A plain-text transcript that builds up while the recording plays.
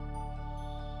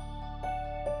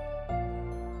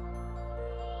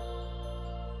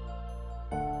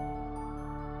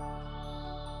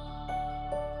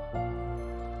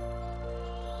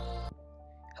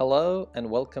Hello and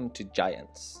welcome to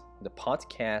Giants, the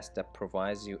podcast that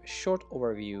provides you a short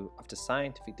overview of the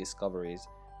scientific discoveries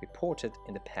reported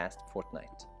in the past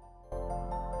fortnight.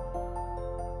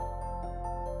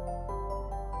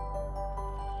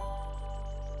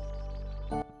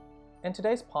 In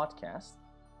today's podcast,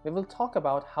 we will talk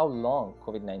about how long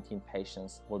COVID-19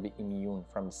 patients will be immune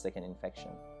from the second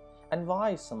infection and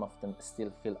why some of them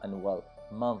still feel unwell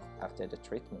months after the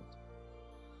treatment.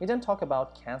 We then talk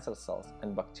about cancer cells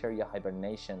and bacteria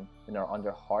hibernation when they are under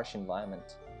harsh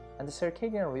environment and the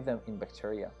circadian rhythm in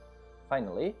bacteria.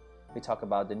 Finally, we talk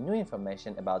about the new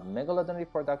information about megalodon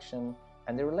reproduction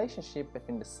and the relationship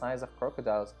between the size of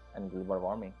crocodiles and global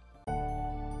warming.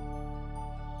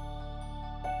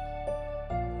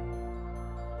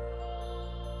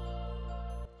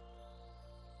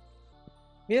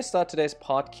 We'll start today's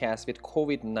podcast with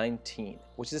COVID-19,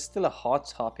 which is still a hot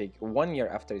topic 1 year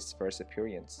after its first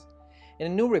appearance. In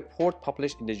a new report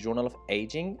published in the Journal of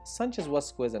Aging, Sanchez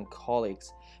Vasquez and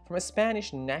colleagues from a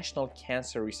Spanish National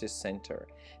Cancer Research Center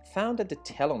found that the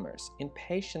telomeres in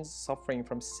patients suffering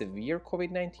from severe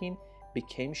COVID-19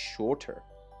 became shorter.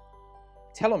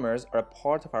 Telomeres are a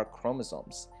part of our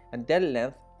chromosomes, and their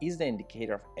length is the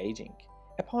indicator of aging.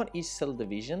 Upon each cell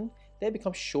division, they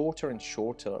become shorter and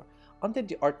shorter until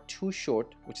they are too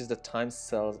short, which is the time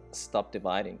cells stop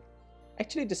dividing.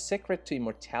 Actually, the secret to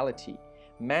immortality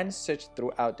man searched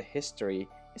throughout the history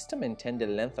is to maintain the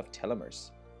length of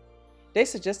telomeres. They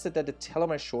suggested that the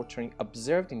telomere shortening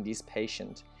observed in these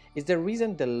patients is the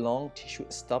reason the lung tissue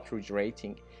stops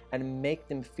regenerating and make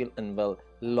them feel unwell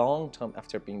long term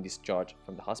after being discharged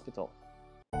from the hospital.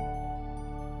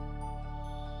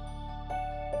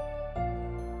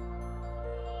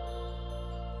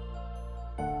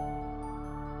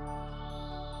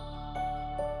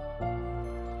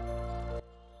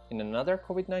 In another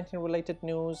COVID-19 related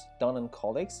news, Dunn and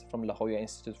colleagues from La Jolla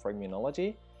Institute for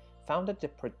Immunology found that the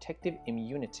protective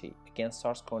immunity against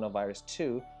SARS coronavirus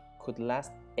 2 could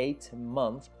last 8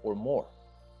 months or more.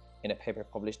 In a paper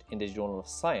published in the Journal of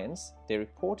Science, they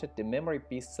reported the memory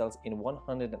B cells in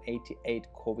 188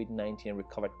 COVID-19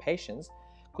 recovered patients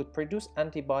could produce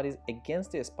antibodies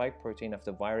against the spike protein of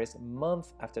the virus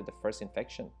months after the first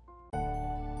infection.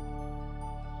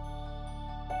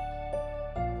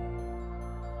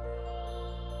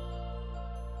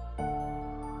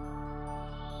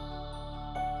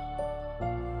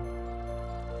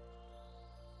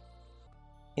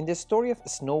 In the story of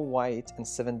Snow White and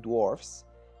Seven Dwarfs,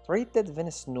 read that when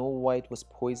Snow White was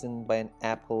poisoned by an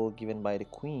apple given by the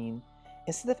queen,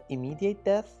 instead of immediate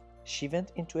death, she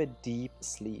went into a deep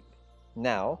sleep.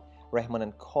 Now, Rahman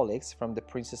and colleagues from the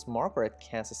Princess Margaret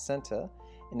Cancer Center,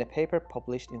 in a paper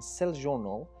published in Cell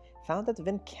Journal, found that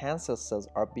when cancer cells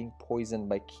are being poisoned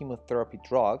by chemotherapy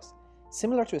drugs,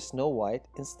 similar to Snow White,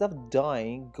 instead of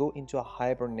dying, go into a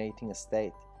hibernating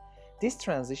state. This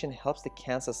transition helps the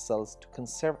cancer cells to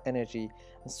conserve energy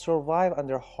and survive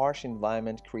under a harsh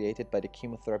environment created by the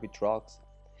chemotherapy drugs.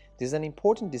 This is an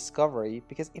important discovery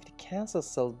because if the cancer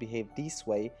cells behave this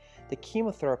way, the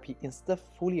chemotherapy, instead of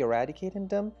fully eradicating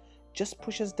them, just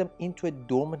pushes them into a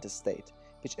dormant state,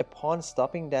 which upon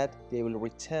stopping that, they will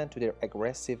return to their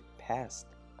aggressive past.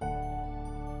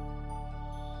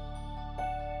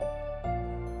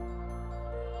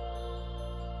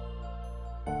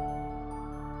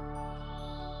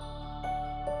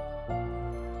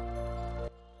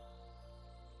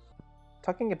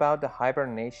 Talking about the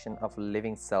hibernation of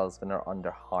living cells when are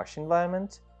under harsh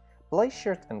environment,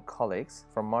 Bleichert and colleagues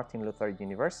from Martin Luther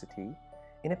University,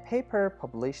 in a paper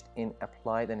published in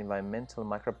Applied and Environmental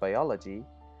Microbiology,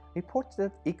 reported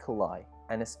that E. coli,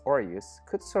 Anis aureus,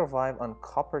 could survive on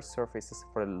copper surfaces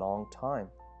for a long time.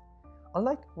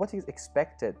 Unlike what is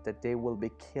expected that they will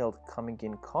be killed coming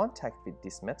in contact with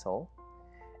this metal,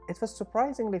 it was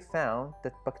surprisingly found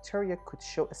that bacteria could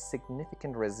show a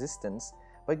significant resistance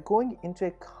by going into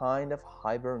a kind of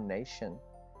hibernation.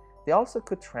 They also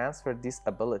could transfer this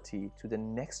ability to the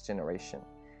next generation,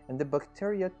 and the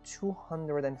bacteria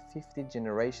 250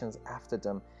 generations after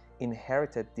them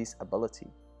inherited this ability.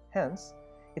 Hence,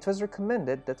 it was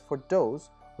recommended that for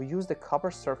those who use the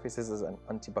copper surfaces as an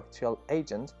antibacterial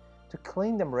agent, to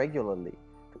clean them regularly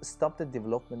to stop the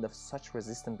development of such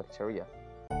resistant bacteria.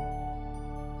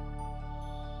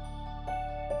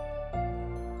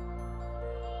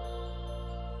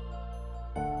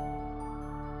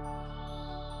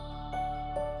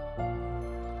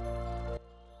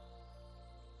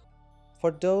 For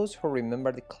those who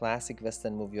remember the classic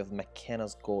Western movie of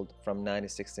McKenna's Gold from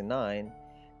 1969,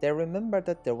 they remember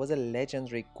that there was a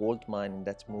legendary gold mine in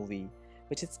that movie,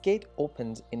 which its gate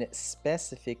opened in a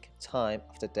specific time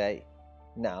of the day.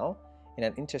 Now, In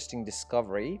an interesting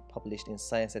discovery published in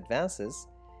Science Advances,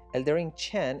 Eldering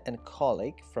Chen and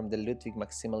colleague from the Ludwig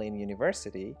Maximilian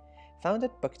University found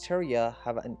that bacteria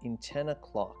have an internal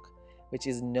clock, which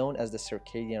is known as the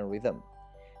circadian rhythm.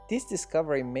 This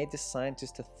discovery made the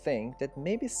scientists to think that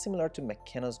maybe similar to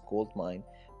McKenna's gold mine,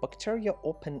 bacteria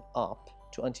open up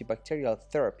to antibacterial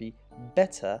therapy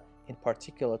better in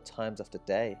particular times of the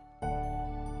day.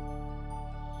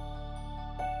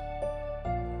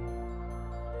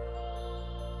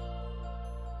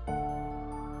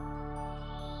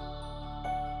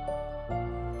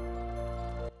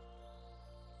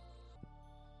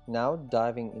 Now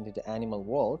diving into the animal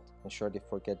world, and sure to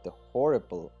forget the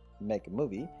horrible Meg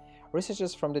movie,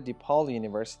 researchers from the DePaul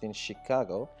University in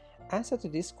Chicago answered to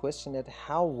this question at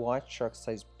how white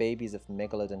shark-sized babies of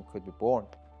megalodon could be born.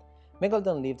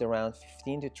 Megalodon lived around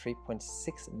 15 to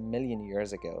 3.6 million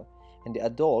years ago, and the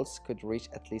adults could reach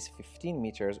at least 15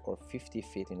 meters or 50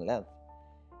 feet in length.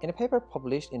 In a paper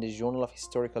published in the Journal of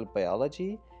Historical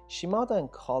Biology, Shimoda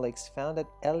and colleagues found that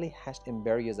early hatched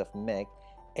embryos of Meg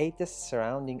ate the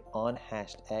surrounding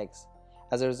unhatched eggs.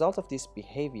 As a result of this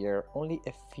behavior, only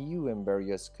a few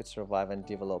embryos could survive and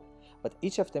develop, but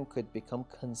each of them could become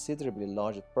considerably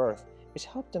large at birth, which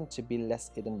helped them to be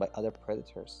less eaten by other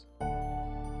predators.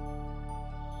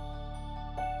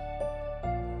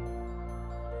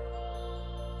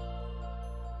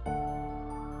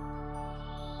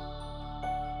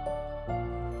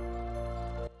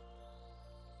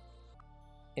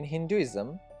 In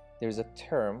Hinduism, there is a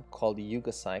term called the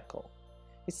Yuga cycle.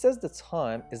 It says the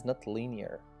time is not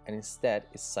linear and instead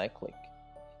is cyclic.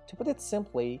 To put it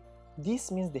simply,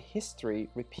 this means the history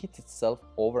repeats itself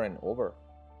over and over.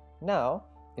 Now,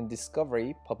 in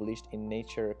discovery published in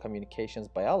Nature Communications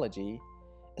Biology,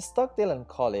 Stockdale and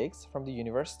colleagues from the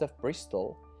University of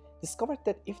Bristol discovered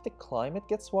that if the climate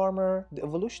gets warmer, the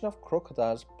evolution of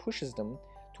crocodiles pushes them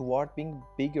toward being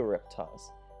bigger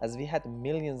reptiles, as we had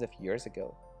millions of years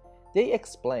ago. They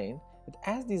explain that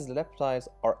as these reptiles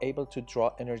are able to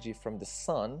draw energy from the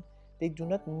sun, they do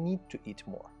not need to eat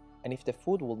more. And if the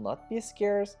food will not be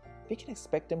scarce, we can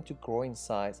expect them to grow in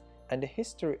size, and the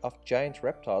history of giant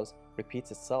reptiles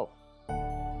repeats itself.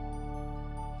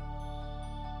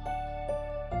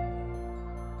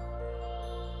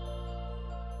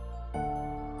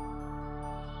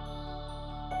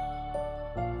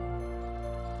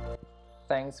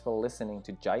 Thanks for listening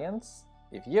to Giants.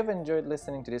 If you have enjoyed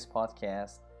listening to this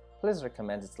podcast, please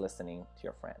recommend its listening to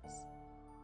your friends.